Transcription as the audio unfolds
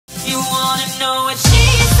wanna know what she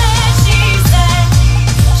said,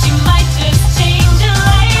 she might just change your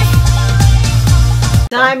life.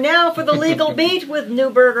 Time now for the Legal Beat with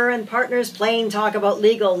Neuberger and Partners. Plain talk about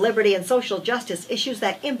legal, liberty, and social justice issues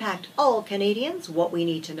that impact all Canadians, what we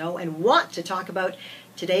need to know and want to talk about.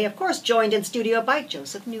 Today, of course, joined in studio by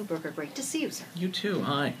Joseph Neuberger. Great to see you, sir. You too.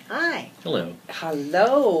 Hi. Hi. Hello.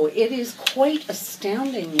 Hello. It is quite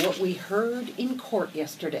astounding what we heard in court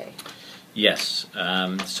yesterday. Yes.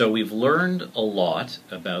 So we've learned a lot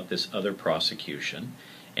about this other prosecution,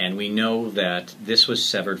 and we know that this was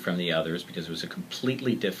severed from the others because it was a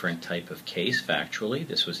completely different type of case, factually.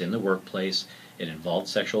 This was in the workplace. It involved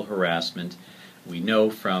sexual harassment. We know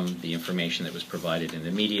from the information that was provided in the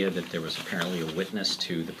media that there was apparently a witness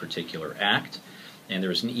to the particular act, and there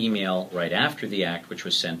was an email right after the act which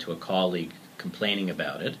was sent to a colleague complaining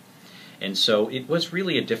about it. And so it was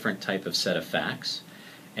really a different type of set of facts.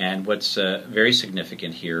 And what's very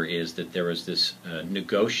significant here is that there was this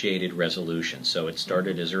negotiated resolution. So it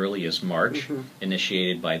started as early as March,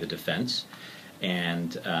 initiated by the defense,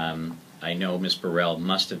 and I know Ms. Burrell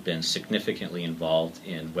must have been significantly involved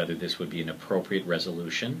in whether this would be an appropriate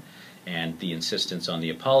resolution, and the insistence on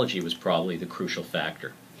the apology was probably the crucial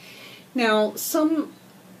factor. Now,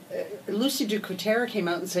 Lucy Ducoutera came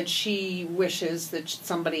out and said she wishes that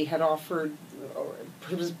somebody had offered or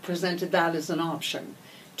presented that as an option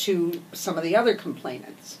to some of the other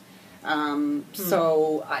complainants.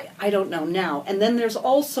 So I don't know now. And then there's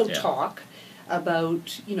also talk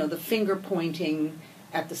about, the finger pointing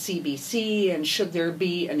at the CBC, and should there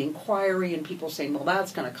be an inquiry, and people saying, well,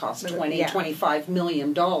 that's going to cost $25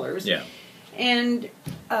 million. Yeah. And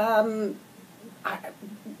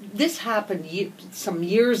this happened some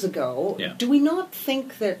years ago. Yeah. Do we not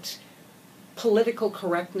think that political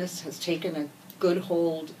correctness has taken a good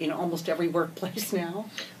hold in almost every workplace now?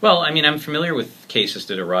 Well, I mean, I'm familiar with cases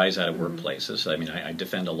that arise out of workplaces. I mean, I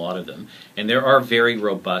defend a lot of them. And there are very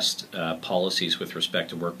robust policies with respect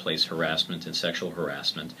to workplace harassment and sexual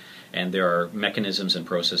harassment. And there are mechanisms and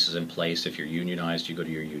processes in place. If you're unionized, you go to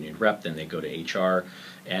your union rep, then they go to HR.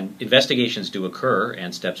 And investigations do occur,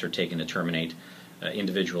 and steps are taken to terminate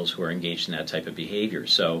individuals who are engaged in that type of behavior.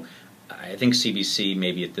 So I think CBC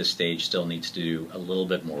maybe at this stage still needs to do a little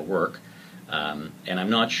bit more work. And I'm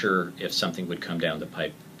not sure if something would come down the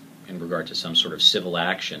pipe in regard to some sort of civil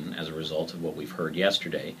action as a result of what we've heard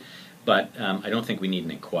yesterday. But I don't think we need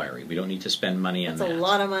an inquiry. We don't need to spend money on that. That's a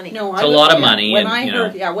lot of money. No, it's a lot of money. When I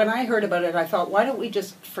heard about it, I thought, why don't we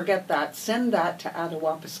just forget that? Send that to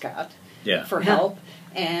Attawapiskat for help,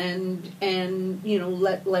 and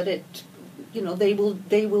let it. They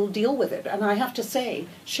will deal with it. And I have to say,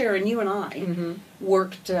 Sharon, you and I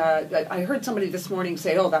worked. I heard somebody this morning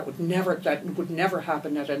say, "Oh, that would never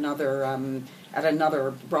happen at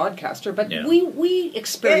another broadcaster." But we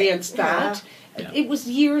experienced that. Yeah. It was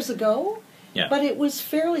years ago, but it was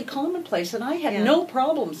fairly commonplace. And I had no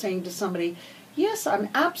problem saying to somebody, yes, I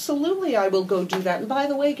will go do that. And by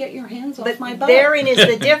the way, get your hands off my butt. Therein is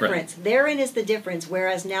the difference. Right. Therein is the difference.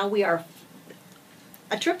 Whereas now we are.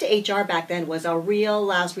 A trip to HR back then was a real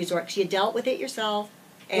last resort because you dealt with it yourself,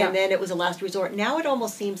 and then it was a last resort. Now it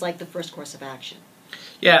almost seems like the first course of action.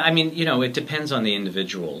 Yeah, I mean, it depends on the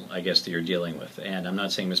individual, I guess, that you're dealing with. And I'm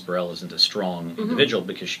not saying Ms. Burrell isn't a strong individual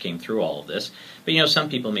because she came through all of this. But, some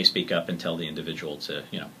people may speak up and tell the individual to,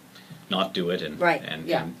 not do it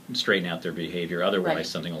and straighten out their behavior. Otherwise,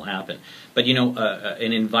 something will happen. But,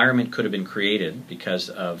 an environment could have been created because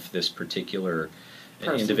of this particular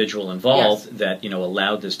individual involved that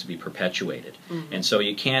allowed this to be perpetuated, and so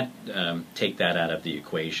you can't take that out of the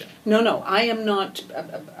equation. No, I am not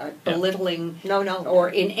belittling, or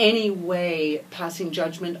in any way passing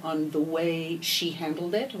judgment on the way she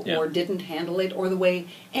handled it or didn't handle it, or the way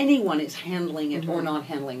anyone is handling it or not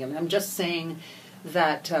handling it. I'm just saying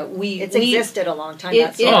that it's existed a long time.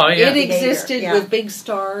 It existed with big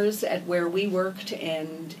stars at where we worked,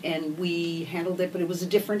 and we handled it, but it was a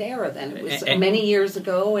different era then. It was many years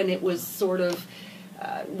ago, and it was sort of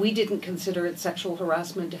we didn't consider it sexual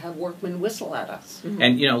harassment to have workmen whistle at us.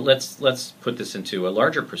 And let's put this into a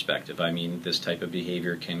larger perspective. I mean, this type of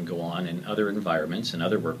behavior can go on in other environments and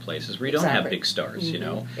other workplaces where you don't have big stars.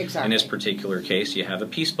 In this particular case, you have a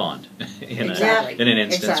peace bond in an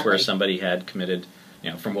instance where somebody had committed,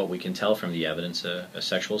 from what we can tell from the evidence, a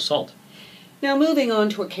sexual assault. Now, moving on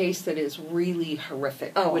to a case that is really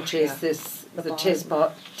horrific, which is the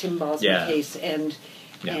Tim Bosma case, and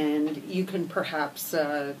you can perhaps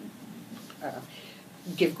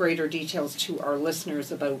give greater details to our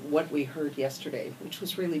listeners about what we heard yesterday, which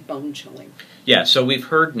was really bone-chilling. Yeah, so we've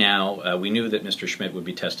heard now, we knew that Mr. Schmidt would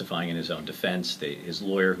be testifying in his own defense. His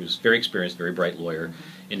lawyer, who's very experienced, very bright lawyer,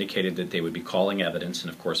 indicated that they would be calling evidence, and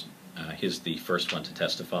of course, he's the first one to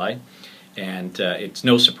testify. And it's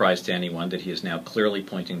no surprise to anyone that he is now clearly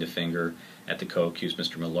pointing the finger at the co-accused,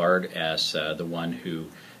 Mr. Millard, as the one who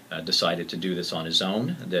decided to do this on his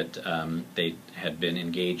own, that they had been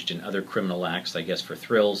engaged in other criminal acts, I guess for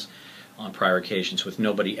thrills, on prior occasions with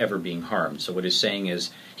nobody ever being harmed. So what he's saying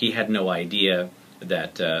is he had no idea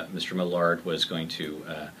that Mr. Millard was going to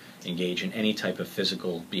engage in any type of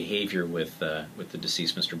physical behavior with the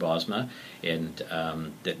deceased Mr. Bosma, and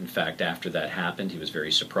that in fact after that happened he was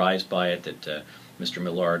very surprised by it, that Mr.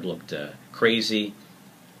 Millard looked crazy,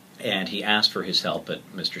 and he asked for his help, but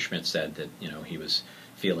Mr. Schmidt said that he was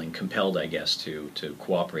feeling compelled, I guess, to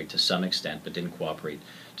cooperate to some extent, but didn't cooperate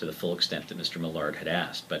to the full extent that Mr. Millard had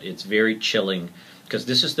asked. But it's very chilling, because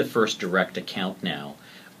this is the first direct account now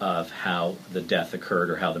of how the death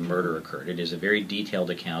occurred or how the murder occurred. It is a very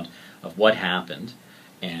detailed account of what happened,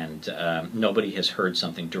 and nobody has heard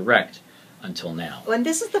something direct until now. And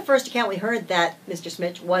this is the first account we heard that Mr.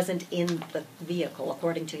 Smith wasn't in the vehicle,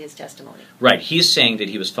 according to his testimony. Right. He's saying that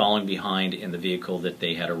he was following behind in the vehicle that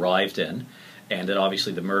they had arrived in, and that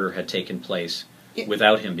obviously the murder had taken place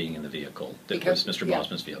without him being in the vehicle. That was Mr.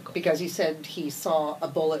 Bosman's vehicle. Because he said he saw a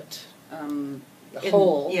bullet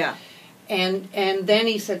hole. Yeah. And then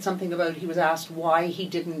he said something about, he was asked why he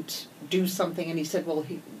didn't do something, and he said, well,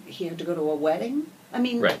 he had to go to a wedding? I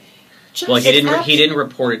mean... Right. Well, he didn't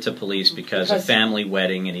report it to police because of family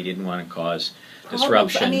wedding, and he didn't want to cause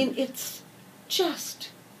disruption. I mean, it's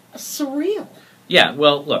just surreal. Yeah,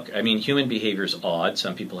 well, look, I mean, human behavior is odd.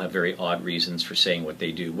 Some people have very odd reasons for saying what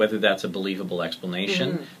they do. Whether that's a believable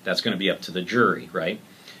explanation, that's going to be up to the jury, right?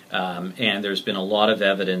 And there's been a lot of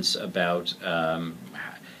evidence about,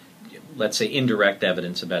 let's say, indirect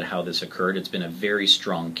evidence about how this occurred. It's been a very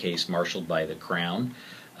strong case marshaled by the Crown.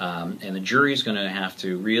 And the jury is going to have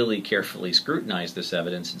to really carefully scrutinize this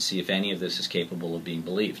evidence and see if any of this is capable of being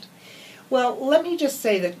believed. Well, let me just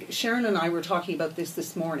say that Sharon and I were talking about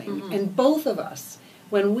this morning, and both of us,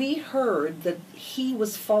 when we heard that he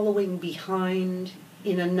was following behind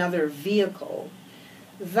in another vehicle,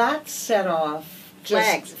 that set off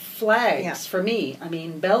just flags for me. I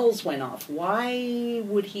mean, bells went off. Why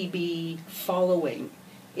would he be following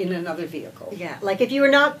in another vehicle? Yeah, like if you were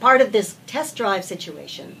not part of this test drive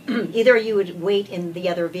situation, either you would wait in the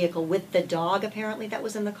other vehicle with the dog, apparently, that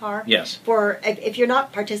was in the car. Yes. If you're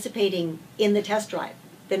not participating in the test drive,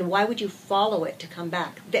 then why would you follow it to come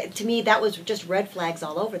back? To me, that was just red flags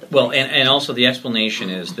all over the place. Well, and also the explanation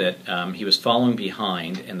is that he was following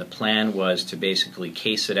behind, and the plan was to basically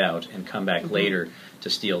case it out and come back later to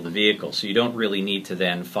steal the vehicle. So you don't really need to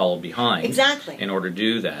then follow behind in order to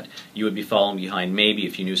do that. You would be following behind maybe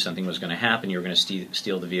if you knew something was going to happen, you were going to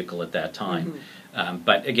steal the vehicle at that time.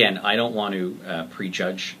 But again, I don't want to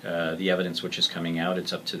prejudge the evidence which is coming out.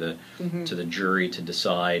 It's up to the jury to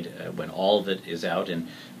decide when all of it is out, and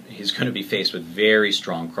he's going to be faced with very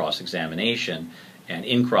strong cross-examination. And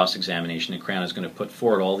in cross-examination, the Crown is going to put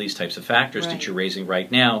forward all these types of factors that you're raising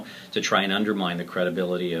right now to try and undermine the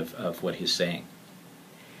credibility of what he's saying.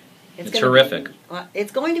 It's horrific.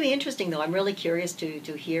 It's going to be interesting, though. I'm really curious to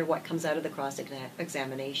hear what comes out of the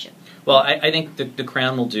cross-examination. Well, I think the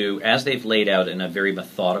Crown will do, as they've laid out in a very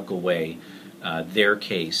methodical way, their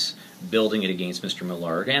case, building it against Mr.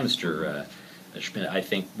 Millard and Mr. Schmidt. I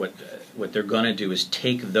think what they're going to do is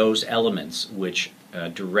take those elements which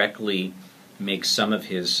directly make some of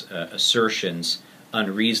his assertions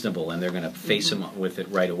unreasonable, and they're going to face him with it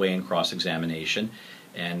right away in cross-examination.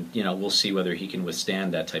 And, we'll see whether he can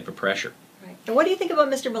withstand that type of pressure. Right. And what do you think about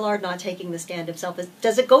Mr. Millard not taking the stand himself?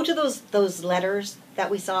 Does it go to those letters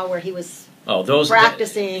that we saw where he was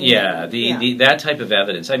practicing? That type of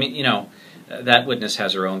evidence. I mean, that witness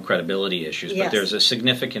has her own credibility issues, but there's a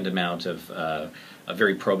significant amount of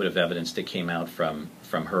very probative evidence that came out from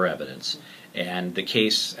her evidence. And the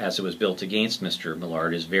case, as it was built against Mr.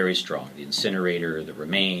 Millard, is very strong. The incinerator, the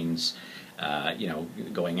remains,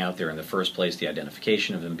 going out there in the first place, the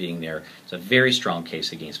identification of him being there. It's a very strong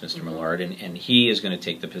case against Mr. Millard, and he is going to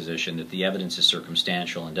take the position that the evidence is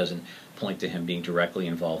circumstantial and doesn't point to him being directly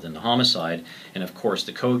involved in the homicide. And of course,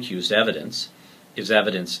 the co-accused evidence is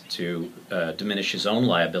evidence to diminish his own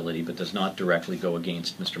liability, but does not directly go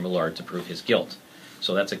against Mr. Millard to prove his guilt.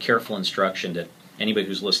 So that's a careful instruction that anybody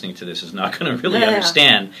who's listening to this is not going to really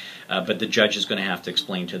understand, but the judge is going to have to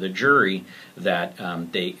explain to the jury that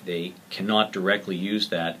they cannot directly use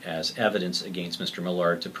that as evidence against Mr.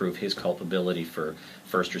 Millard to prove his culpability for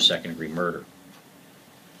first or second degree murder.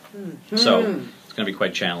 So it's going to be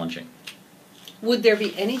quite challenging. Would there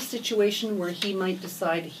be any situation where he might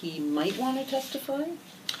decide he might want to testify?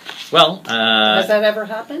 Well, has that ever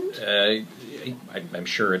happened? I'm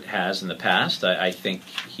sure it has in the past. I think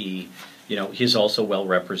he's also well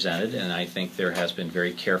represented, and I think there has been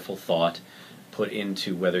very careful thought put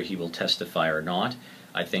into whether he will testify or not.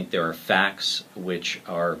 I think there are facts which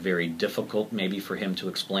are very difficult maybe for him to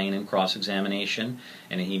explain in cross-examination,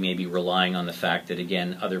 and he may be relying on the fact that,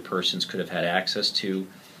 again, other persons could have had access to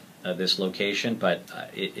this location, but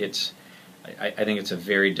I think it's a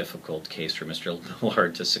very difficult case for Mr.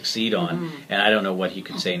 Millard to succeed on, and I don't know what he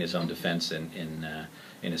could say in his own defense in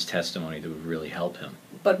his testimony that would really help him.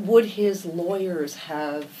 But would his lawyers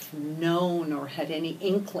have known or had any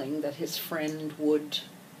inkling that his friend would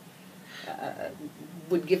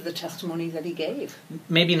give the testimony that he gave?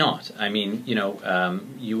 Maybe not. I mean,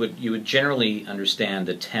 you would generally understand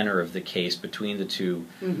the tenor of the case between the two,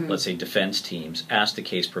 let's say, defense teams as the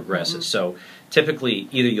case progresses. So typically,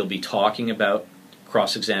 either you'll be talking about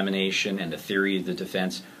cross-examination and the theory of the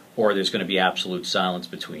defense, or there's going to be absolute silence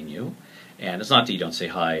between you. And it's not that you don't say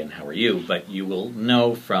hi and how are you, but you will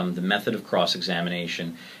know from the method of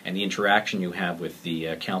cross-examination and the interaction you have with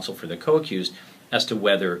the counsel for the co-accused as to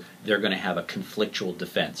whether they're going to have a conflictual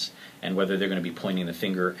defense and whether they're going to be pointing the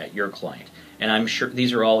finger at your client. And I'm sure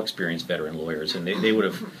these are all experienced veteran lawyers, and they would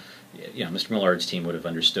have, Mr. Millard's team would have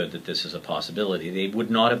understood that this is a possibility. They would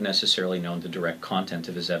not have necessarily known the direct content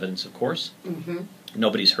of his evidence, of course.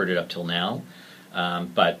 Nobody's heard it up till now.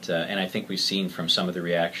 And I think we've seen from some of the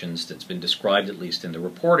reactions that's been described, at least in the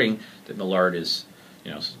reporting, that Millard is,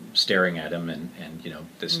 staring at him, and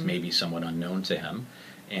this may be somewhat unknown to him.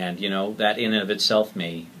 And, that in and of itself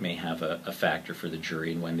may have a factor for the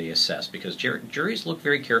jury when they assess, because juries look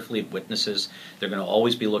very carefully at witnesses. They're going to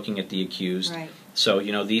always be looking at the accused. Right. So,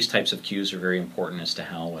 these types of cues are very important as to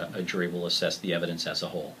how a jury will assess the evidence as a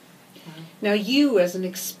whole. Now, you, as an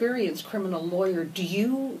experienced criminal lawyer, do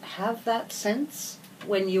you have that sense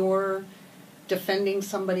when you're defending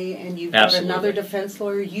somebody and you've got another defense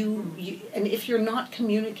lawyer? And if you're not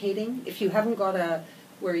communicating, if you haven't got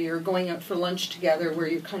where you're going out for lunch together, where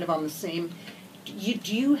you're kind of on the same,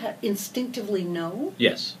 do you instinctively know?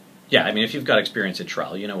 Yes. Yeah, I mean, if you've got experience at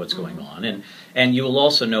trial, you know what's going on. And you will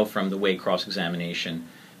also know from the way cross-examination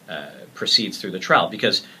proceeds through the trial,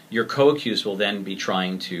 because your co-accused will then be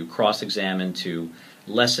trying to cross-examine to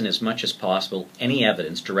lessen as much as possible any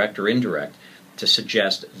evidence, direct or indirect, to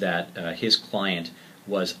suggest that his client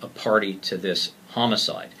was a party to this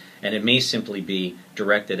homicide. And it may simply be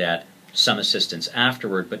directed at some assistance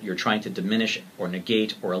afterward, but you're trying to diminish or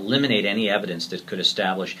negate or eliminate any evidence that could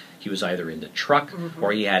establish he was either in the truck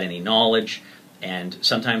or he had any knowledge. And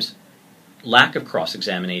sometimes lack of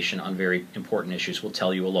cross-examination on very important issues will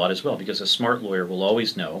tell you a lot as well, because a smart lawyer will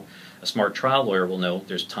always know, a smart trial lawyer will know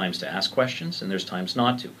there's times to ask questions and there's times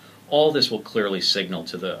not to. All this will clearly signal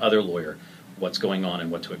to the other lawyer what's going on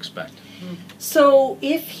and what to expect. So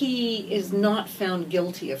if he is not found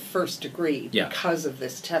guilty of first degree because of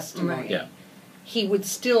this testimony, he would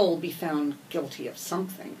still be found guilty of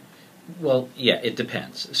something. Well, yeah, it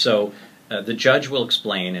depends. So the judge will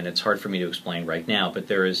explain, and it's hard for me to explain right now, but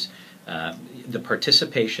there is the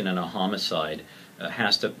participation in a homicide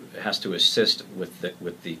has to assist with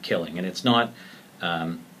the killing, and it's not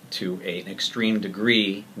to an extreme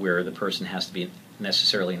degree where the person has to be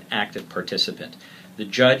necessarily an active participant. The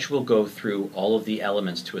judge will go through all of the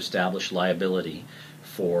elements to establish liability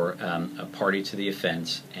for a party to the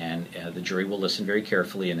offense, and the jury will listen very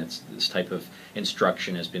carefully, and this type of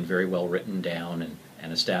instruction has been very well written down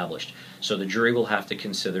and established. So the jury will have to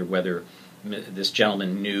consider whether this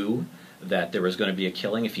gentleman knew that there was going to be a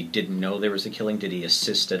killing. If he didn't know there was a killing, did he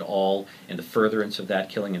assist at all in the furtherance of that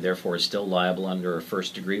killing, and therefore is still liable under a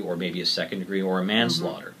first degree or maybe a second degree or a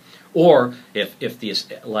manslaughter? Or if the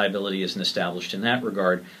liability isn't established in that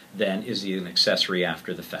regard, then is he an accessory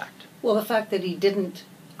after the fact? Well, the fact that he didn't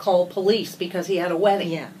call police because he had a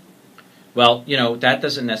wedding. Yeah. Well, that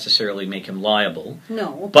doesn't necessarily make him liable.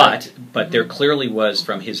 No. But there clearly was,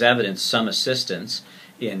 from his evidence, some assistance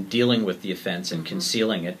in dealing with the offense and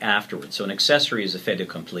concealing it afterwards. So an accessory is a fait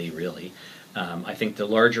accompli, really. I think the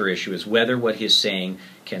larger issue is whether what he's saying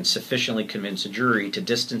can sufficiently convince a jury to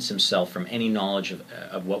distance himself from any knowledge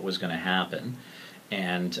of what was going to happen.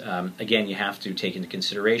 And again, you have to take into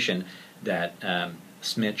consideration that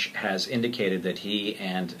Smitch has indicated that he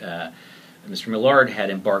and Mr. Millard had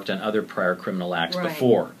embarked on other prior criminal acts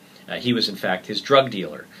before. He was, in fact, his drug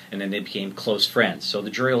dealer, and then they became close friends. So the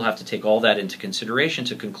jury will have to take all that into consideration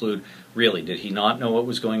to conclude, really, did he not know what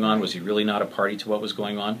was going on? Was he really not a party to what was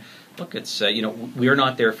going on? Look, it's we're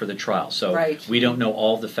not there for the trial, so Right. we don't know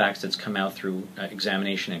all the facts that's come out through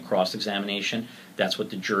examination and cross-examination. That's what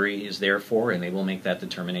the jury is there for, and they will make that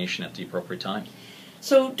determination at the appropriate time.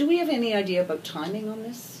 So, do we have any idea about timing on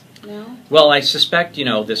this now? Well, I suspect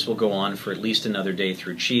this will go on for at least another day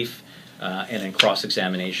through chief, and then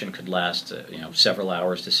cross-examination could last several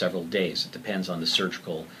hours to several days. It depends on the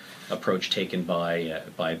surgical approach taken by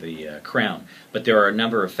the Crown. But there are a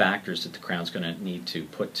number of factors that the Crown's going to need to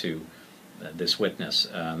put to this witness,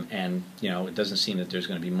 and it doesn't seem that there's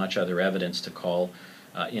going to be much other evidence to call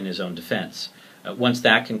in his own defense. Once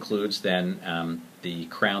that concludes, then the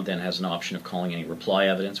Crown then has an option of calling any reply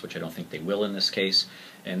evidence, which I don't think they will in this case,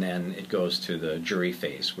 and then it goes to the jury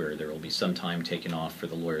phase, where there will be some time taken off for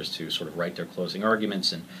the lawyers to sort of write their closing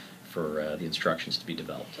arguments and for the instructions to be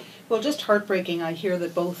developed. Well, just heartbreaking. I hear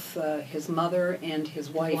that both his mother and his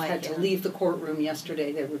wife had to leave the courtroom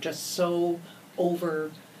yesterday. They were just so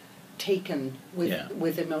overtaken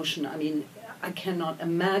with emotion. I mean, I cannot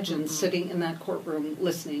imagine sitting in that courtroom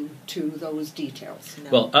listening to those details. No.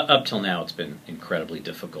 Well, up till now it's been incredibly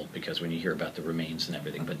difficult because when you hear about the remains and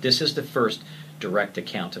everything, but this is the first direct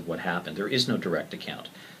account of what happened. There is no direct account,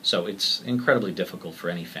 so it's incredibly difficult for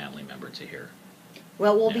any family member to hear.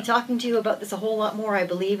 Well, we'll be talking to you about this a whole lot more, I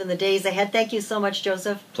believe, in the days ahead. Thank you so much,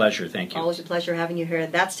 Joseph. Pleasure, thank you. Always a pleasure having you here.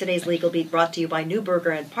 That's today's Legal Beat, brought to you by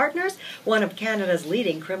Neuberger and Partners, one of Canada's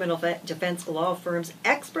leading criminal defense law firms,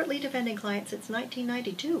 expertly defending clients since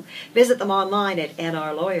 1992. Visit them online at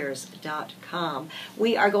nrlawyers.com.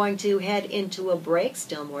 We are going to head into a break.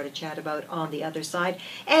 Still more to chat about on the other side.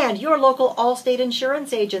 And your local Allstate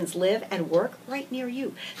insurance agents live and work right near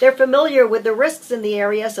you. They're familiar with the risks in the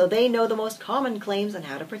area, so they know the most common claims and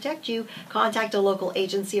how to protect you. Contact a local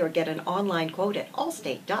agency or get an online quote at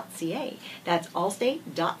allstate.ca. That's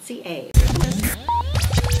allstate.ca.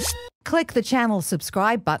 Click the channel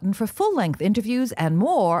subscribe button for full-length interviews and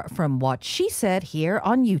more from What She Said here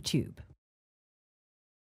on YouTube.